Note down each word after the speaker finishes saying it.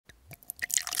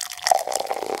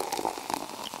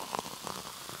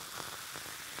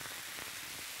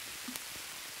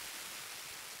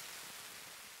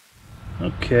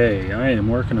Okay, I am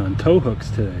working on tow hooks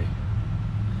today.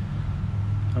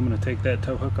 I'm going to take that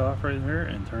tow hook off right there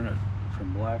and turn it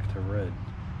from black to red.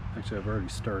 Actually, I've already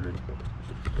started.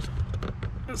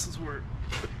 This is where...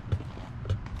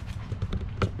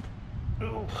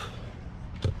 Oh!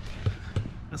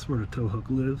 That's where the tow hook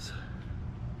lives.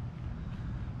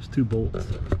 There's 2 bolts.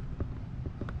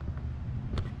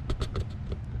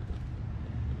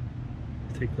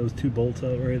 Take those 2 bolts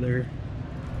out right there.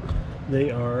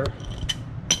 They are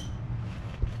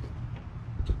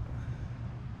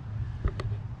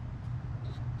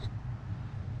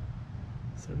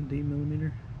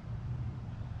 17mm.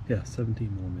 Yeah,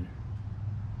 17mm.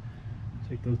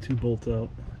 Take those 2 bolts out.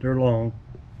 They're long.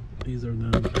 These are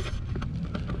them.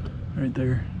 Right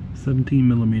there,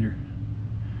 17mm.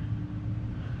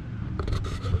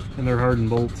 And they're hardened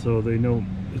bolts, so they know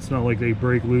it's not like they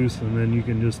break loose and then you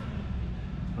can just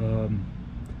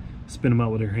spin them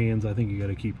out with your hands. I think you got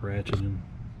to keep ratcheting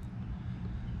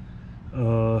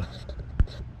them.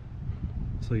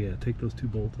 So yeah, take those 2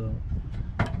 bolts out.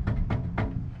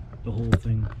 The whole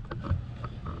thing.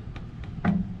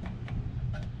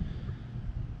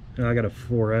 And I got a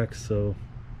 4X, so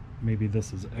maybe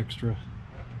this is extra.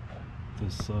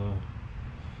 This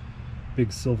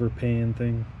big silver pan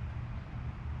thing.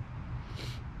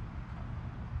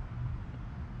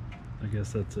 I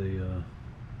guess that's a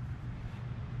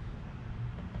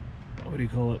what do you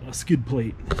call it? A skid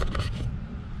plate.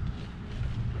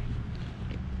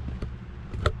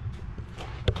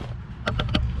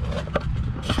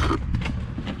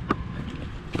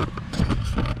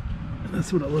 And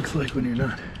that's what it looks like when you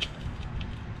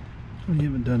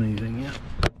haven't done anything yet.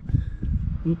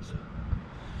 Oops.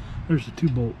 There's the 2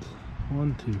 bolts.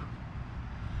 1, 2.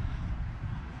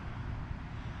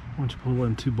 Once you pull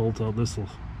them 2 bolts out, this will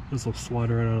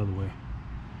slide right out of the way.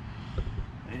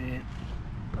 And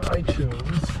I chose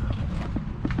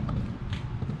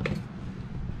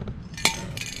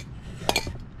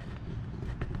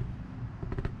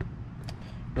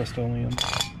Rust-Oleum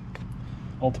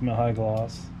Ultimate High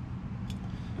Gloss,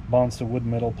 bonds to wood,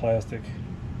 metal, plastic,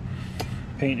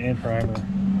 paint and primer,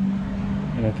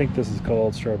 and I think this is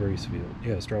called Strawberry Fields.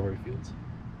 Yeah, Strawberry Fields.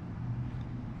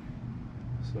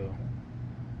 So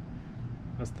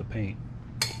that's the paint.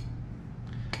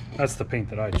 That's the paint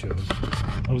that I chose.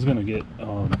 I was gonna get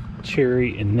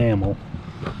cherry enamel,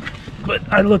 but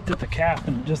I looked at the cap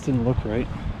and it just didn't look right.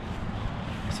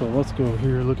 So let's go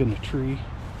here, look in the tree.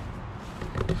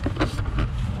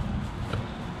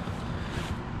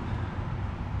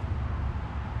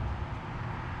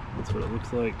 That's what it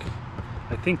looks like.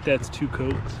 I think that's 2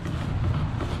 coats.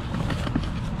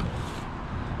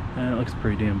 And it looks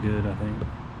pretty damn good, I think.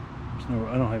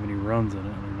 I don't have any runs in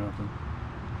it or nothing.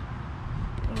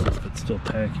 I don't know if it's still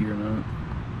tacky or not.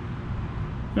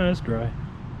 No, it's dry.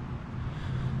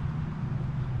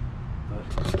 But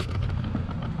that's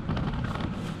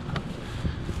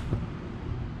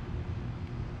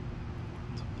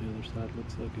what the other side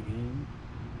looks like again.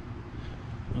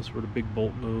 That's where the big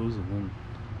bolt goes, and then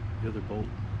the other bolt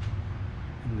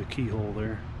in the keyhole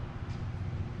there.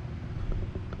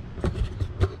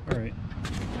 Alright.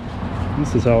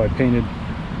 This is how I painted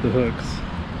the hooks.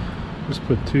 Just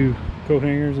put 2 coat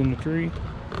hangers in the tree.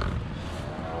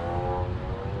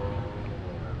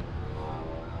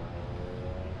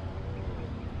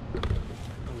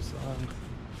 Both sides.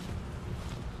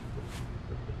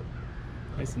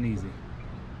 Nice and easy.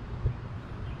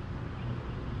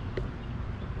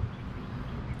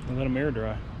 And let them air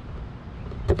dry.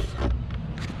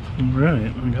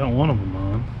 Alright, I got one of them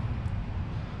on.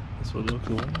 That's what it looks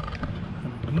like.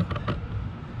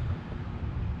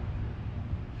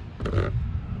 Do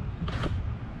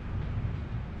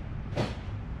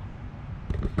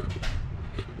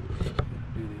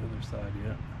the other side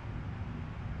yet.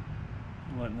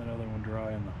 I'm letting that other one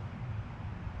dry in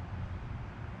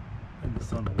the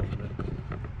sun a little bit.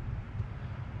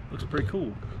 Looks pretty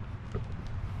cool.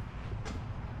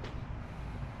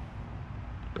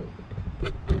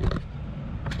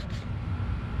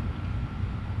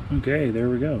 Okay, there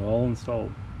we go, all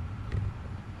installed.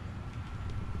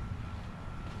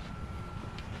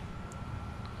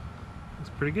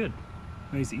 Looks pretty good.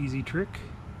 Nice easy trick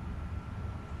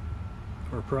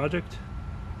for a project.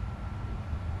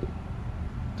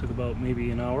 Took about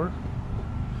maybe an hour.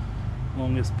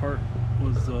 Longest part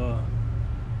was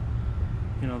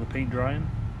you know, the paint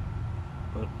drying,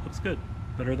 but looks good.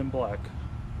 Better than black.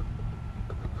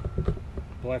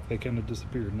 Black, they kind of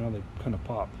disappeared. Now they kind of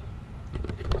pop.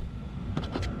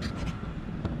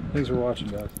 Thanks for watching,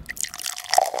 guys.